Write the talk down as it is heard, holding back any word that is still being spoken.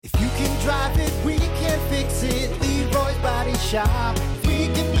drive it, we can fix it. Leroy's Body Shop. We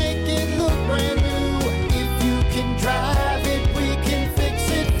can make it look brand new. If you can drive it, we can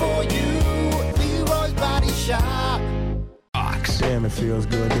fix it for you. Leroy's Body Shop. Damn, it feels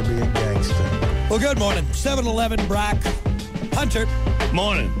good to be a gangster. Well, good morning. 7-Eleven, Brock. Hunter.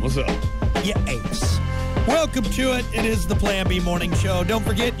 Morning. What's up? Yeah, apes. Welcome to it. It is the Plan B Morning Show. Don't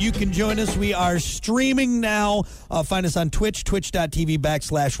forget, you can join us. We are streaming now. Find us on Twitch,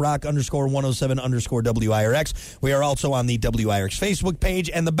 twitch.tv/rock_107_WIRX. We are also on the WIRX Facebook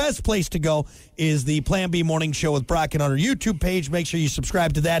page. And the best place to go is the Plan B Morning Show with Brock and on our YouTube page. Make sure you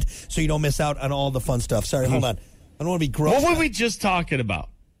subscribe to that so you don't miss out on all the fun stuff. Sorry, hold on. I don't want to be gross. What were we just talking about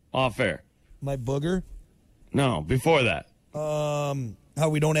off air? My booger? No, before that. How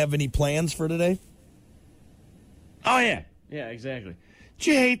we don't have any plans for today? Oh, yeah. Yeah, exactly.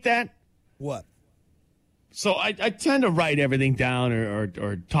 Do you hate that? What? So I tend to write everything down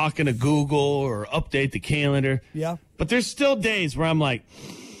or talking to Google or update the calendar. Yeah. But there's still days where I'm like,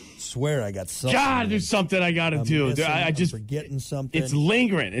 Swear I got something. God, there's something I got to do. I'm forgetting something. It's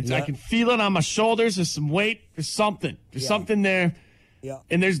lingering. Yeah. I can feel it on my shoulders. There's some weight. There's something. There's something there. Yeah.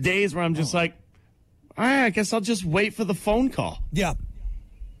 And there's days where I'm just like, all right, I guess I'll just wait for the phone call. Yeah.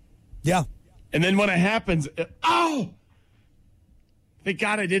 Yeah. And then when it happens, thank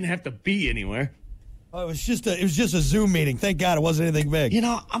God I didn't have to be anywhere. Oh, it was just a Zoom meeting. Thank God it wasn't anything big. You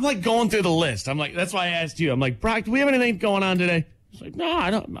know, I'm like going through the list. I'm like, that's why I asked you. I'm like, Brock, do we have anything going on today? It's like, no,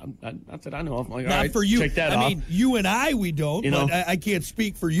 I don't. Not that I know of. I'm like, all Not right, for you. check that off. I mean, you and I, we don't. You know, but I can't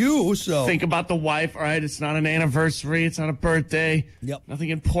speak for you. So think about the wife. All right, it's not an anniversary. It's not a birthday. Yep. Nothing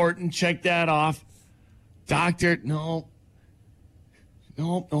important. Check that off. Doctor, no.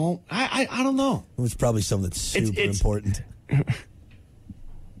 I don't know. it was probably something that's super important.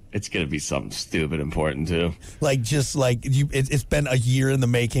 It's gonna be something stupid important too. Like just like you, it's been a year in the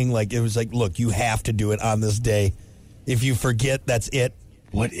making. Like it was like, look, you have to do it on this day. If you forget, that's it.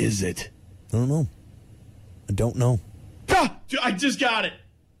 What is it? I don't know. I don't know. I just got it.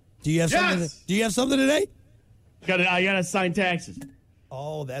 Do you have something? Yes! Do you have something today? I gotta sign taxes.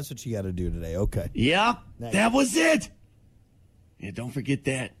 Oh, that's what you got to do today. Okay. Yeah, Nice. that was it. Yeah, don't forget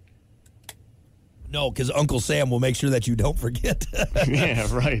that. No, because Uncle Sam will make sure that you don't forget. Yeah,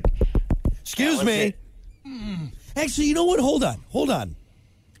 right. Excuse me. Actually, you know what? Hold on.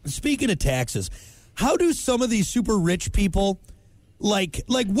 Speaking of taxes, how do some of these super rich people, like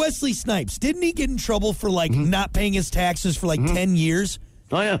Wesley Snipes, didn't he get in trouble for not paying his taxes for 10 years?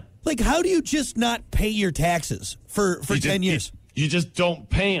 Oh yeah. Like, how do you just not pay your taxes for 10 years? You just don't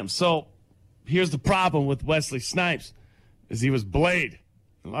pay him. So here's the problem with Wesley Snipes, is he was Blade.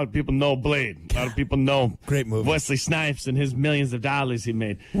 A lot of people know Blade. A lot of people know Great movie. Wesley Snipes and his millions of dollars he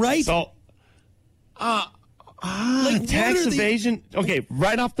made. Right. So, tax evasion. Okay,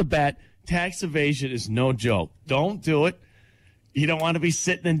 right off the bat, tax evasion is no joke. Don't do it. You don't want to be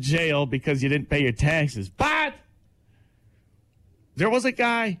sitting in jail because you didn't pay your taxes. But there was a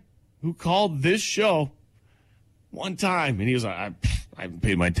guy who called this show one time, and he was like, I haven't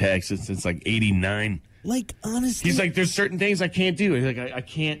paid my taxes since like 89. Like, honestly. He's like, there's certain things I can't do. He's like, I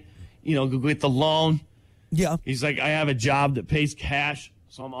can't, go get the loan. Yeah. He's like, I have a job that pays cash,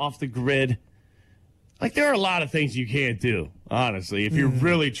 so I'm off the grid. Like, there are a lot of things you can't do, honestly, if you're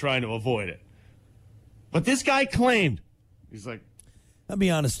really trying to avoid it. But this guy claimed, he's like, I'll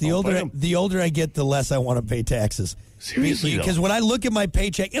be honest, the older I get, the less I want to pay taxes. Seriously, because when I look at my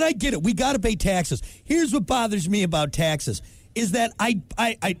paycheck, and I get it, we got to pay taxes. Here's what bothers me about taxes is that I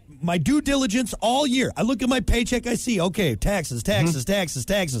my due diligence all year. I look at my paycheck, I see, okay, taxes.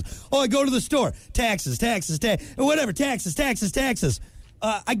 Oh, I go to the store, taxes, whatever, taxes.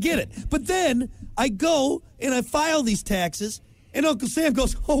 I get it. But then I go and I file these taxes, and Uncle Sam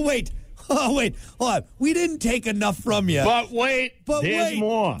goes, oh, wait, hold on. We didn't take enough from you. But wait, there's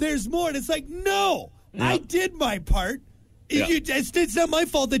more. There's more. And it's like, no, Yeah. I did my part. Yeah. It's not my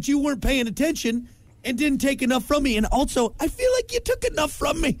fault that you weren't paying attention and didn't take enough from me. And also, I feel like you took enough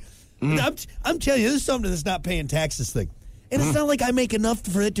from me. I'm telling you, there's something that's not paying taxes thing. And it's not like I make enough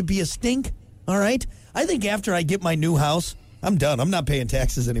for it to be a stink, all right? I think after I get my new house, I'm done. I'm not paying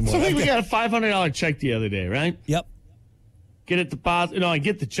taxes anymore. So I think we got a $500 check the other day, right? Yep. Get it deposit. No, I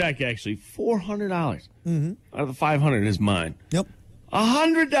get the check, actually. $400 out of the $500 is mine. Yep.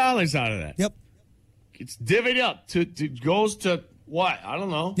 $100 out of that. Yep. It's divvied up to goes to what? I don't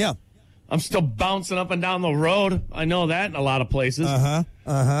know. Yeah. I'm still bouncing up and down the road. I know that in a lot of places.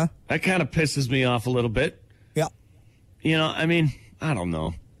 That kind of pisses me off a little bit. Yeah. I mean, I don't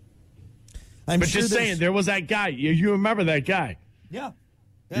know. I'm But sure just saying, there was that guy. You remember that guy. Yeah.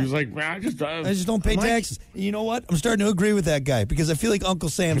 He was like, I just don't pay taxes. And you know what? I'm starting to agree with that guy because I feel like Uncle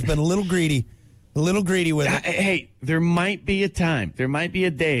Sam's been a little greedy with it. Hey, there might be a time, there might be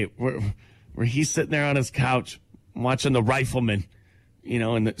a day where he's sitting there on his couch watching the rifleman,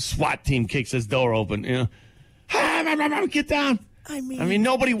 and the SWAT team kicks his door open, get down. I mean,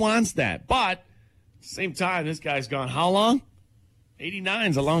 nobody wants that. But at the same time, this guy's gone how long?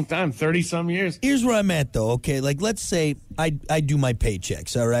 89's a long time, 30-some years. Here's where I'm at, though, okay? Like, let's say I do my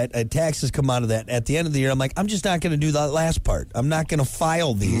paychecks, all right? Taxes come out of that. At the end of the year, I'm like, I'm just not going to do that last part. I'm not going to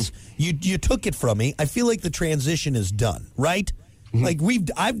file these. Mm-hmm. You took it from me. I feel like the transition is done, right? Mm-hmm. Like,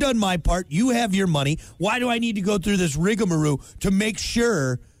 I've done my part. You have your money. Why do I need to go through this rigmarole to make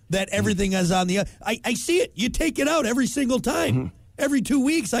sure that everything is on the... I see it. You take it out every single time. Mm-hmm. Every 2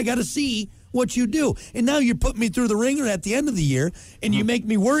 weeks, I got to see what you do. And now you're putting me through the ringer at the end of the year, and you make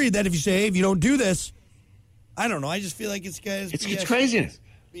me worried that if you say, hey, if you don't do this, I don't know. I just feel like it's craziness.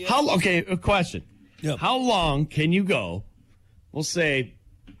 Okay, a question. Yep. How long can you go? We'll say,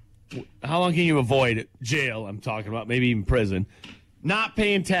 how long can you avoid jail? I'm talking about maybe even prison. Not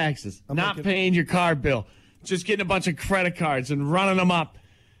paying taxes, not paying your car bill, just getting a bunch of credit cards and running them up.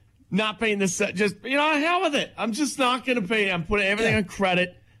 Not paying this, just, hell with it. I'm just not going to pay it. I'm putting everything on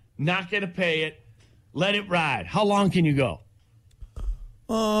credit. Not going to pay it. Let it ride. How long can you go?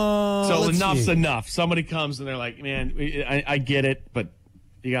 So enough's enough. Somebody comes and they're like, man, I get it, but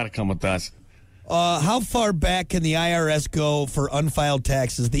you got to come with us. How far back can the IRS go for unfiled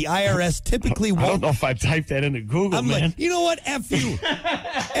taxes? The IRS typically won't. I don't know if I typed that into Google, I'm man. Like, you know what? F you.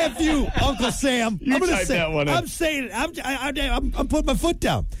 F you, Uncle Sam. You typed that one in. I'm saying it. I'm putting my foot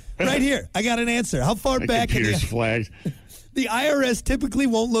down. Right here. I got an answer. How far back can computer's flagged. The IRS typically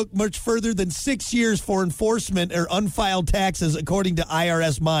won't look much further than 6 years for enforcement or unfiled taxes, according to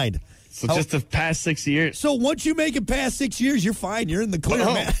IRS Mind. So just the past 6 years. So once you make it past 6 years, you're fine. You're in the clear,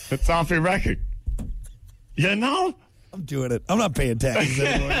 man. It's off your record. I'm doing it. I'm not paying taxes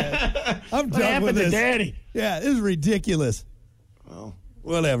anymore, man. I'm done with this. Daddy? Yeah, this is ridiculous. Well,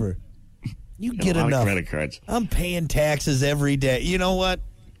 whatever. You get a lot enough. Of credit cards. I'm paying taxes every day. You know what?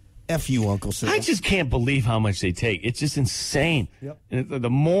 F you, Uncle Sam. I just can't believe how much they take. It's just insane. Yep. And the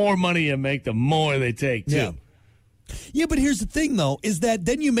more money you make, the more they take, too. Yeah. Yeah, but here's the thing, though, is that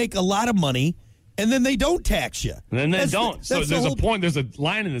then you make a lot of money, and then they don't tax you. And then they don't. So there's a point. There's a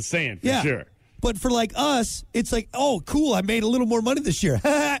line in the sand, for sure. But for like us, it's like, oh, cool, I made a little more money this year.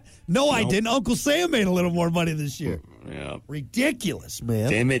 No, I didn't. Uncle Sam made a little more money this year. Yeah. Ridiculous, man.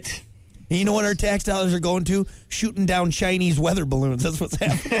 Damn it. And you know what our tax dollars are going to? Shooting down Chinese weather balloons. That's what's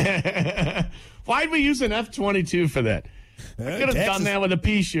happening. Why'd we use an F-22 for that? I could have done that with a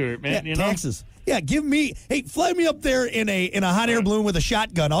pea shooter, man. Yeah, taxes. Yeah, fly me up there in a hot air balloon with a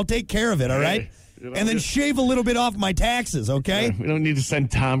shotgun. I'll take care of it, all right? And then shave a little bit off my taxes, okay? We don't need to send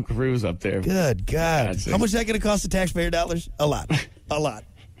Tom Cruise up there. Good God. How much is that going to cost the taxpayer dollars? A lot. A lot.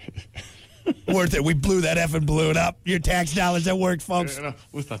 Worth it. We blew that effing balloon up. Your tax dollars, that worked, folks.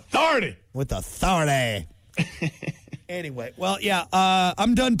 With authority. With authority. Anyway, well, yeah,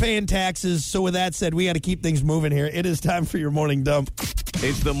 I'm done paying taxes. So with that said, we got to keep things moving here. It is time for your morning dump.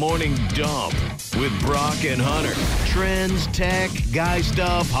 It's the Morning Dump with Brock and Hunter. Trends, tech, guy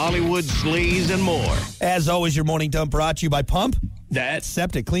stuff, Hollywood sleaze, and more. As always, your morning dump brought to you by Pump That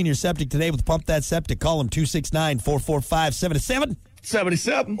Septic. Clean your septic today with Pump That Septic. Call them 269-445-7777.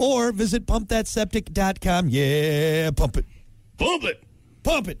 77. Or visit pumpthatseptic.com. Yeah, pump it. Pump it.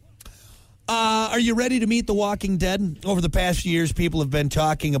 Pump it. Are you ready to meet the Walking Dead? Over the past years, people have been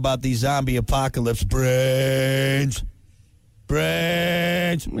talking about the zombie apocalypse. Brains.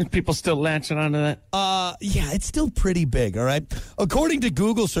 People still latching onto that? Yeah, it's still pretty big, all right? According to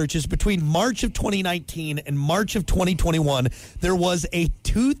Google searches, between March of 2019 and March of 2021, there was a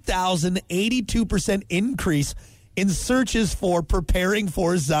 2,082% increase in searches for preparing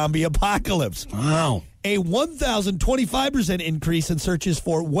for zombie apocalypse. Wow. A 1,025% increase in searches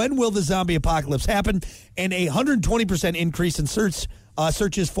for when will the zombie apocalypse happen, and a 120% increase in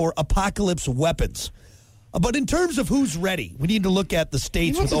searches for apocalypse weapons. But in terms of who's ready, we need to look at the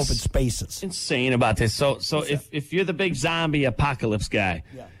states with open spaces. Insane about this. So if you're the big zombie apocalypse guy,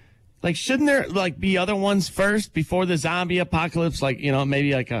 like shouldn't there be other ones first before the zombie apocalypse? Like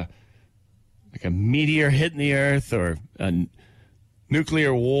maybe like a meteor hitting the earth or a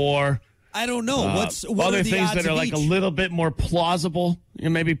nuclear war. I don't know. What other are the things odds that are like each? a little bit more plausible?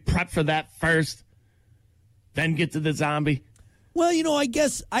 Maybe prep for that first, then get to the zombie. Well, I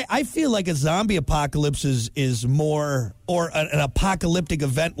guess I feel like a zombie apocalypse is more, or an apocalyptic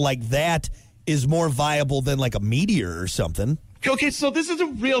event like that is more viable than like a meteor or something. Okay, so this is a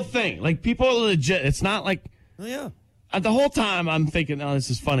real thing. Like people are legit. It's not like the whole time I'm thinking, oh, this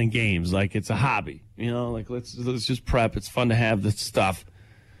is fun and games. Like, it's a hobby. Like, let's just prep. It's fun to have this stuff.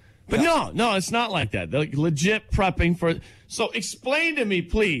 But no, it's not like that. They're like legit prepping for it. So explain to me,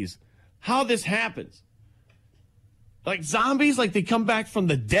 please, how this happens. Like zombies, like they come back from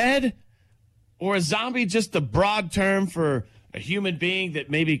the dead? Or a zombie just a broad term for a human being that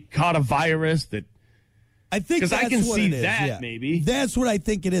maybe caught a virus that... I think because I can what see it is, that yeah. maybe. That's what I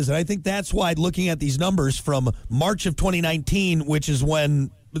think it is. And I think that's why looking at these numbers from March of 2019, which is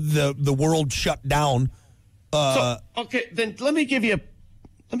when the world shut down. Okay, then let me give you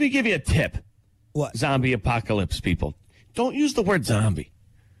a tip. What? Zombie apocalypse people. Don't use the word zombie.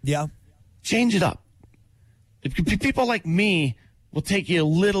 Yeah. Change it up. If people like me will take you a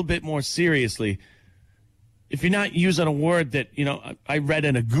little bit more seriously if you're not using a word that, I read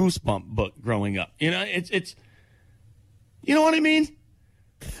in a Goosebump book growing up. It's you know what I mean?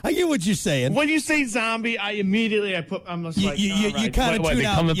 I get what you're saying. When you say zombie, I'm just like, you kind of tune they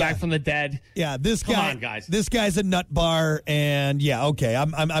out. coming back from the dead. Yeah, this guy. Come on, guys. This guy's a nut bar, and yeah, okay,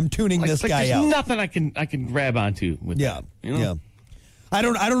 I'm tuning this guy there's out. Nothing I can grab onto with that. Yeah. I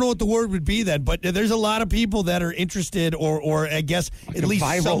don't know what the word would be then, but there's a lot of people that are interested or I guess like at least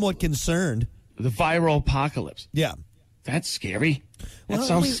somewhat concerned. The viral apocalypse. Yeah. That's scary. That Well,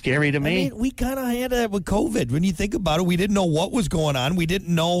 sounds scary to me. I mean, we kind of had that with COVID. When you think about it, we didn't know what was going on. We didn't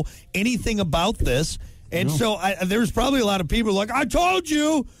know anything about this. And so there was probably a lot of people like, I told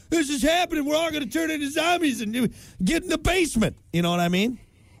you this is happening. We're all going to turn into zombies and get in the basement. You know what I mean?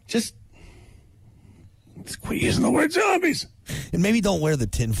 Just quit using the word zombies. And maybe don't wear the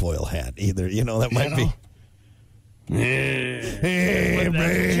tinfoil hat either. That might be. Hey, what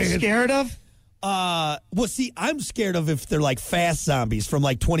you scared of? Well, see, I'm scared of if they're like fast zombies from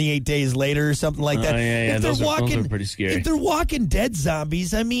like 28 days later or something like that. Yeah, if those are pretty scary. If they're walking dead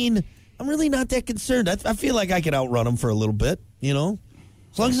zombies, I mean, I'm really not that concerned. I feel like I could outrun them for a little bit, As long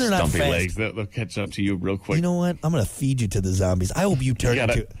as they're not Stumpy fast. legs, they'll catch up to you real quick. You know what? I'm going to feed you to the zombies. I hope you turn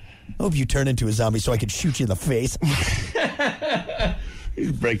into a zombie so I can shoot you in the face.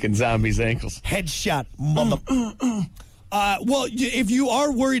 He's breaking zombies' ankles. Headshot, mother. Well, if you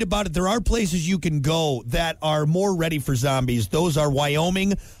are worried about it, there are places you can go that are more ready for zombies. Those are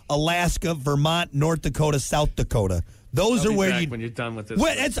Wyoming, Alaska, Vermont, North Dakota, South Dakota. Those are where when you're done with this.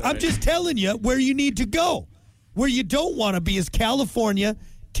 Well, I'm just telling you where you need to go. Where you don't want to be is California,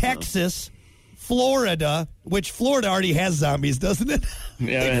 Texas, Florida, which Florida already has zombies, doesn't it?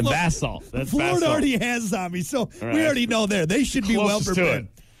 Yeah, and basalt. Florida already has zombies, so we already know there. They should be well prepared.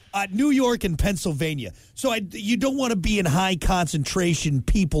 New York and Pennsylvania. So you don't want to be in high concentration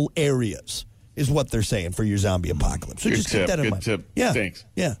people areas, is what they're saying for your zombie apocalypse. So Good just tip. keep that in Good mind. tip. Yeah. Thanks.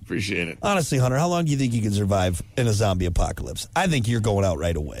 Yeah. Appreciate it. Honestly, Hunter, how long do you think you can survive in a zombie apocalypse? I think you're going out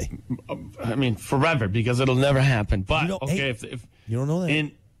right away. I mean, forever, because it'll never happen. But, hey, if you don't know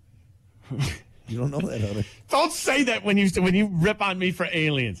that. You don't know that, Hunter. Don't say that when you rip on me for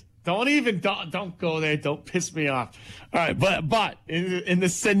aliens. Don't go there. Don't piss me off. All right, but in the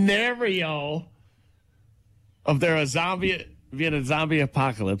scenario of being a zombie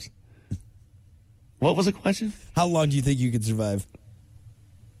apocalypse, what was the question? How long do you think you could survive?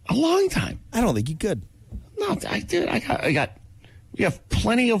 A long time. I don't think you could. No, we have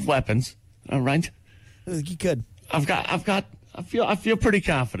plenty of weapons. All right. I don't think you could. I feel pretty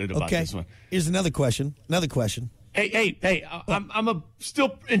confident about this one. Here's another question. Hey! I'm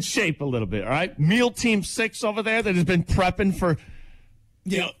still in shape a little bit. All right, Meal Team 6 over there that has been prepping for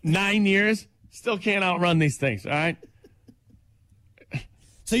 9 years still can't outrun these things. All right.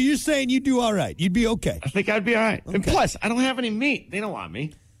 So you're saying you do all right? You'd be okay? I think I'd be all right. Okay. And plus, I don't have any meat. They don't want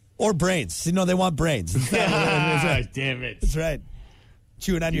me or brains. They want brains. Damn it! That's right.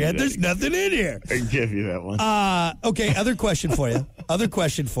 Chewing on your head. There's nothing in here. I can give you that one. Okay. Other question for you.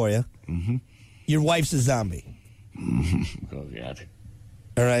 Mm-hmm. Your wife's a zombie. Oh God!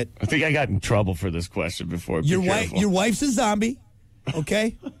 All right. I think I got in trouble for this question before. Your wife's a zombie.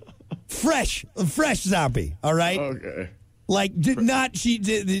 Okay. fresh zombie. All right. Okay. Like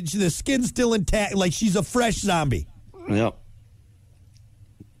the skin's still intact. Like she's a fresh zombie. Yep.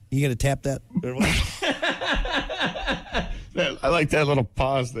 You gonna tap that? I like that little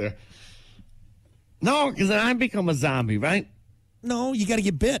pause there. No, because then I become a zombie, right? No, you got to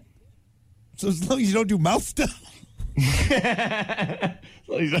get bit. So as long as you don't do mouth stuff.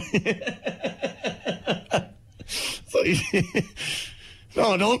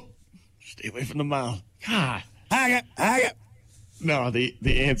 No, don't. Stay away from the mouth. God. No, the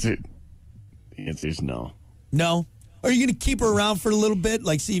answer is no. No? Are you going to keep her around for a little bit?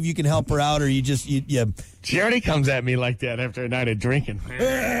 Like, see if you can help her out, or you just, She already comes at me like that after a night of drinking.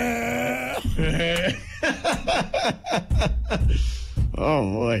 Hey, Oh,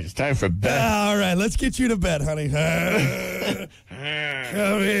 boy. It's time for bed. All right, let's get you to bed, honey. Come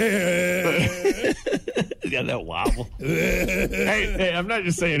here. You got that wobble. hey, I'm not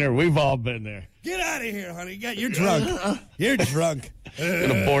just saying her. We've all been there. Get out of here, honey. You're drunk. You're drunk.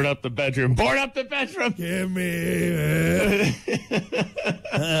 Gonna board up the bedroom. Board up the bedroom. Give me.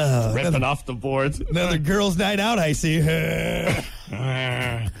 Ripping off the boards. Another girls' night out, I see. Get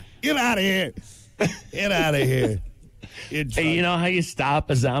out of here. Get out of here. Hey, you know how you stop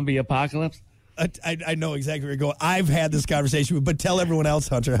a zombie apocalypse? I know exactly where you're going. I've had this conversation, but tell everyone else,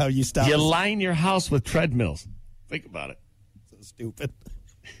 Hunter, how you stop. You line your house with treadmills. Think about it. So stupid.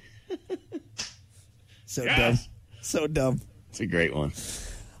 So Yes. dumb. So dumb. It's a great one.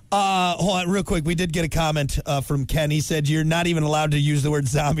 Hold on, real quick. We did get a comment from Ken. He said you're not even allowed to use the word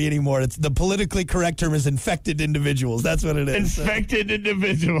zombie anymore. It's the politically correct term is infected individuals. That's what it is. Infected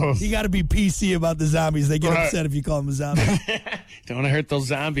individuals. You got to be PC about the zombies. They get upset if you call them a zombie. Don't want to hurt those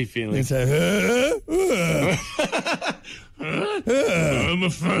zombie feelings. It's like, I'm a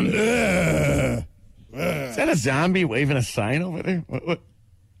fan. Is that a zombie waving a sign over there? What?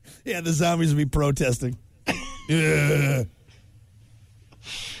 yeah, the zombies will be protesting.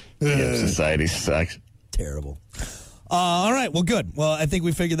 Society sucks. Terrible. All right. Well, good. Well, I think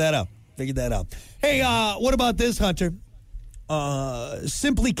we figured that out. Hey, what about this, Hunter?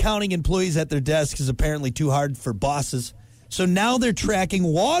 Simply counting employees at their desks is apparently too hard for bosses. So now they're tracking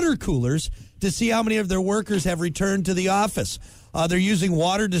water coolers to see how many of their workers have returned to the office. They're using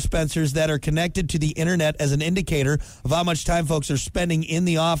water dispensers that are connected to the internet as an indicator of how much time folks are spending in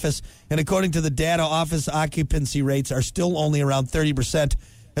the office. And according to the data, office occupancy rates are still only around 30%.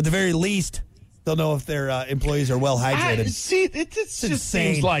 At the very least, they'll know if their employees are well hydrated. It just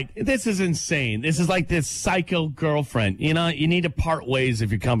insane. seems like this is insane. This is like this psycho girlfriend. You know, you need to part ways if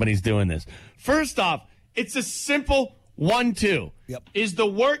your company's doing this. First off, it's a simple 1-2. Yep. Is the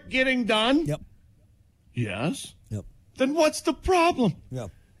work getting done? Yep. Yes. Yep. Then what's the problem?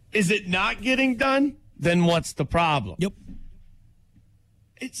 Yep. Is it not getting done? Then what's the problem? Yep.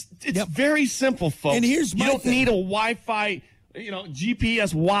 It's Yep. very simple, folks. And here's my you don't thing. need a Wi-Fi,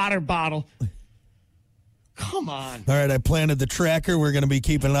 GPS water bottle. Come on. All right, I planted the tracker. We're going to be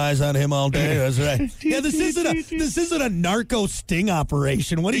keeping eyes on him all day. That's right. Yeah, this isn't a narco sting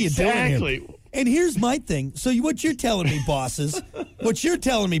operation. What are you doing Exactly. here? And here's my thing. So what you're telling me, bosses,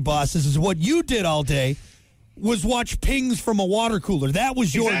 is what you did all day was watch pings from a water cooler. That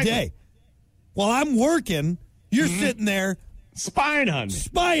was your Exactly. day. While I'm working, you're sitting there Spying on me.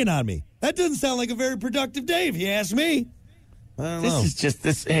 spying on me. That doesn't sound like a very productive day, if you ask me. I don't know. This is just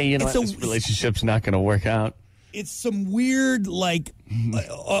this. Hey, you know It's what? a- This relationship's not going to work out. It's some weird, like,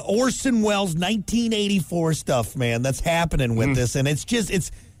 Orson Welles 1984 stuff, man, that's happening with this. And it's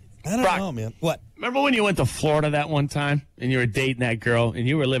I don't Brock. know, man. What? Remember when you went to Florida that one time and you were dating that girl and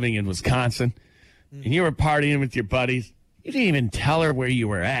you were living in Wisconsin and you were partying with your buddies? You didn't even tell her where you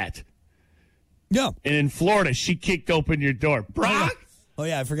were at. Yeah. And in Florida, she kicked open your door. Brock, Oh,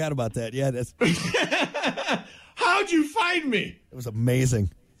 yeah, I forgot about that. Yeah, it how'd you find me? was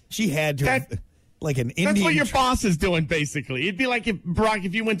amazing. She had to have, like an Indian. That's what your boss is doing, basically. It'd be like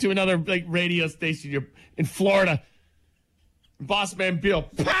if you went to another radio station, you're in Florida, boss man Bill,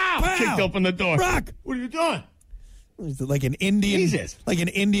 pow, kicked open the door. Brock! What are you doing? Like an Indian, Jesus. like an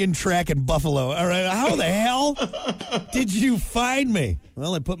Indian track in Buffalo. All right, how the hell did you find me?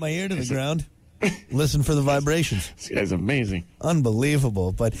 Well, I put my ear to the ground, listen for the vibrations. This guy's amazing.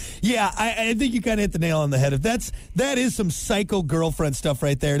 Unbelievable. But yeah, I think you kind of hit the nail on the head. If that is some psycho girlfriend stuff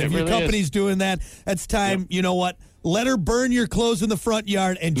right there. And It if your really company's doing that, that's time. You know what? Let her burn your clothes in the front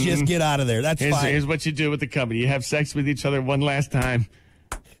yard and just get out of there. That's fine. Here's what you do with the company. You have sex with each other one last time.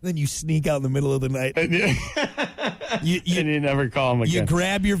 Then you sneak out in the middle of the night. And you never call them You again.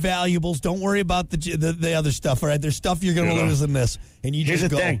 grab your valuables. Don't worry about the other stuff. All right, there's stuff you're going to Yeah. lose in this, and you Here's just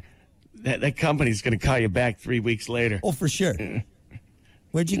the go. thing. That company's going to call you back 3 weeks later. Oh, for sure.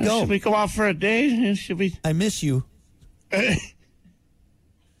 Where'd you go? Should we go out for a date? Should we? I miss you.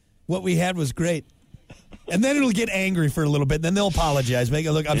 What we had was great. And then it'll get angry for a little bit. Then they'll apologize. Make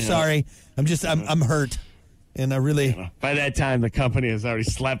it look. I'm sorry. I'm hurt, and I really. By that time, the company has already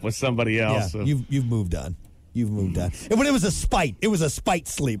slept with somebody Yeah, else. so- you've moved on. You've moved on. And when it was a spite, it was a spite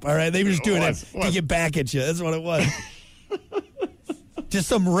sleep. All right, they were just doing it to get back at you. That's what it was. Just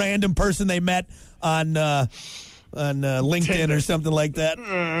some random person they met on LinkedIn Tinder. or something like that.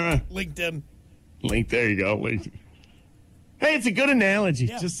 LinkedIn. Link, there you go. Link. Hey, it's a good analogy.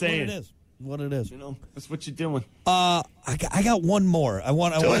 Yeah, Just what saying. it is. what it is. You know, that's what you're doing. I got one more. I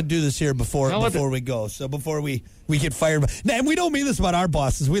want to do this here before we go. So before we get fired. Now, and we don't mean this about our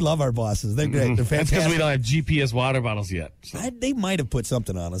bosses. We love our bosses. They're great. They're That's fantastic. because we don't have GPS water bottles yet. So. They might have put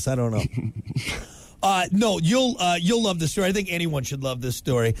something on us. I don't know. No, you'll love this story. I think anyone should love this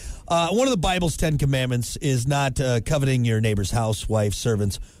story. One of the Bible's 10 commandments is not coveting your neighbor's house, wife,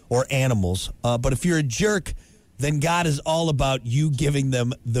 servants, or animals. But if you're a jerk, then God is all about you giving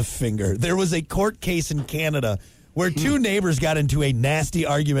them the finger. There was a court case in Canada where two neighbors got into a nasty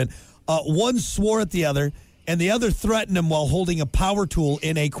argument. One swore at the other, and the other threatened him while holding a power tool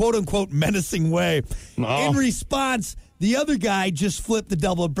in a quote-unquote menacing way. Oh. In response, the other guy just flipped the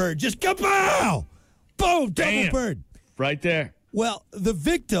double bird. Just kapow! Boom! Double bird. Right there. Well, the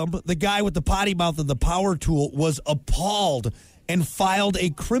victim, the guy with the potty mouth and the power tool, was appalled and filed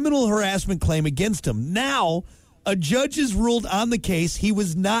a criminal harassment claim against him. Now, a judge has ruled on the case. He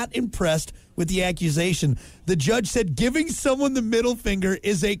was not impressed with the accusation. The judge said giving someone the middle finger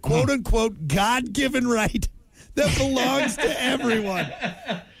is a quote-unquote God-given right that belongs to everyone.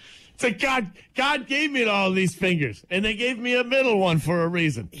 It's like God gave me all these fingers, and they gave me a middle one for a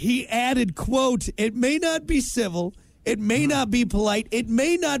reason. He added, quote, it may not be civil, it may not be polite, it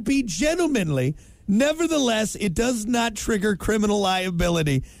may not be gentlemanly. Nevertheless, it does not trigger criminal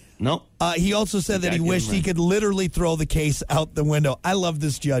liability. No. He also said that he wished he could literally throw the case out the window. I love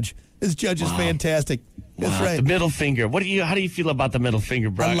this judge. This judge is fantastic. That's right. The middle finger. How do you feel about the middle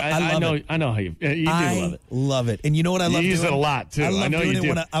finger, Brock? I love it. I know how you do love it. Love it. And you know what I love doing? You use it a lot, too. I love know doing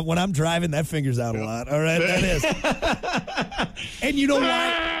you it do. when I'm driving. That finger's out a lot. All right, that is. And you know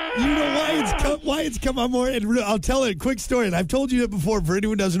why? You know why it's come on more. And I'll tell a quick story. And I've told you it before for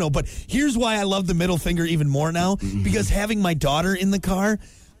anyone who doesn't know. But here's why I love the middle finger even more now. Because having my daughter in the car,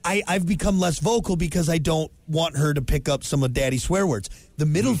 I've become less vocal because I don't want her to pick up some of Daddy's swear words. The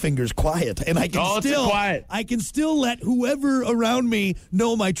middle finger's quiet, and I can still let whoever around me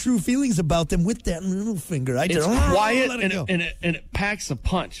know my true feelings about them with that middle finger. It's quiet and it packs a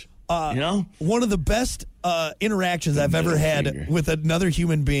punch. You know, one of the best interactions I've ever had with another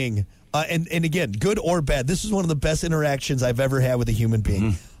human being, and again, good or bad. This is one of the best interactions I've ever had with a human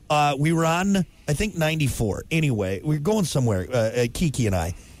being. We were on, I think, 94. Anyway, we were going somewhere, Kiki and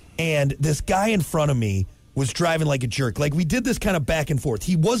I. And this guy in front of me was driving like a jerk. Like, we did this kind of back and forth.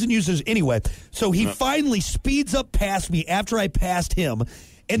 He wasn't using this anyway. So he finally speeds up past me after I passed him.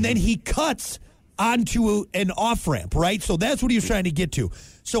 And then he cuts onto an off-ramp, right? So that's what he was trying to get to.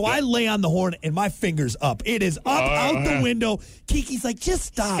 So I lay on the horn, and my finger's up. It is up out the window. Kiki's like, just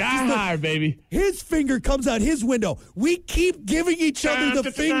stop. Sky high, baby. His finger comes out his window. We keep giving each other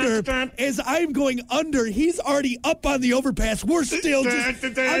the finger as I'm going under. He's already up on the overpass. We're still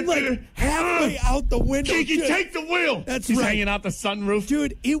I'm like halfway out the window. Kiki, take the wheel. That's He's right. hanging out the sunroof.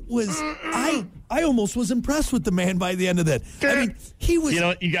 Dude, it was, I almost was impressed with the man by the end of that. I mean, he was. You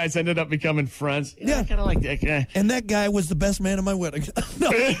know, you guys ended up becoming friends. Yeah. I kind of like that guy. And that guy was the best man at my wedding.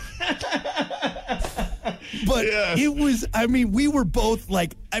 No. But it was, I mean, we were both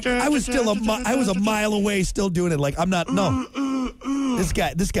like, I was still I was a mile away still doing it. Like, I'm not, no. This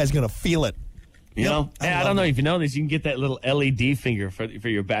guy's going to feel it. You know? I don't know if you know this. You can get that little LED finger for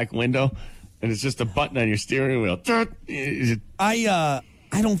your back window, and it's just a button on your steering wheel.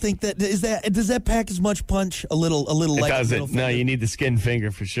 I don't think does that pack as much punch? A little It like doesn't. No, you need the skin finger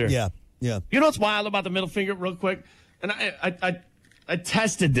for sure. Yeah. You know what's wild about the middle finger, real quick? And I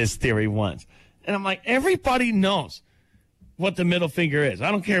tested this theory once, and I'm like, everybody knows what the middle finger is.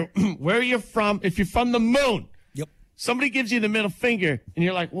 I don't care where you're from. If you're from the moon, yep. Somebody gives you the middle finger, and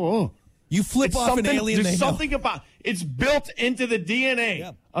you're like, whoa. You flip off an alien. There's something about it's built into the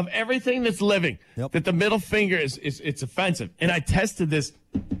DNA of everything that's living that the middle finger it's offensive. And I tested this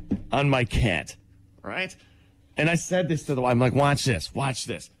on my cat, right? And I said this to the wife. I'm like, watch this.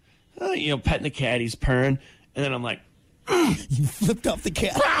 Petting the cat, he's purring, and then I'm like, you flipped off the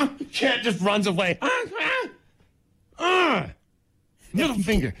cat. The cat just runs away. Middle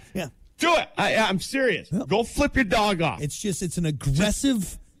finger. Yeah. Do it. I'm serious. Go flip your dog off. It's an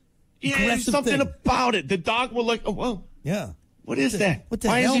aggressive. There's something thing about it. The dog will look, oh, whoa. Yeah. What is that? What the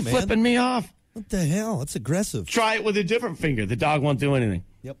Why hell, is he man? flipping me off? What the hell? It's aggressive. Try it with a different finger. The dog won't do anything.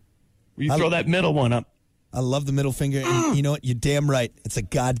 Yep. You throw that middle one up. I love the middle finger. And you know what? You're damn right. It's a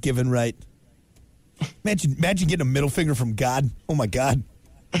God-given right. Imagine getting a middle finger from God. Oh, my God.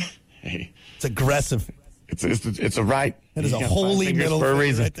 Hey. It's aggressive. It's a right. That is a holy middle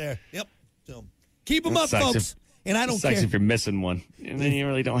finger right there. Yep. So keep them up, folks. And I don't care. Sucks if you're missing one. And then you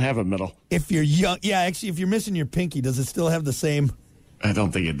really don't have a middle. If you're young. Yeah, actually, if you're missing your pinky, does it still have the same I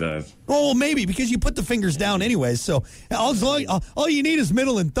don't think it does. Oh, well, maybe, because you put the fingers down anyways. So all you need is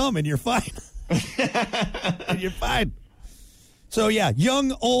middle and thumb, and you're fine. And you're fine. So, yeah,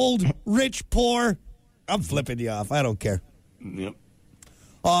 young, old, rich, poor. I'm flipping you off. I don't care. Yep.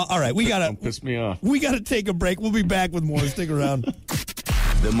 All right, Don't piss me off. We got to take a break. We'll be back with more. Stick around.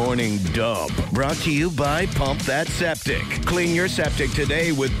 The Morning Dub, brought to you by Pump That Septic. Clean your septic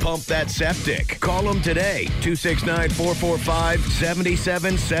today with Pump That Septic. Call them today,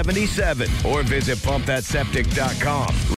 269-445-7777, or visit pumpthatseptic.com.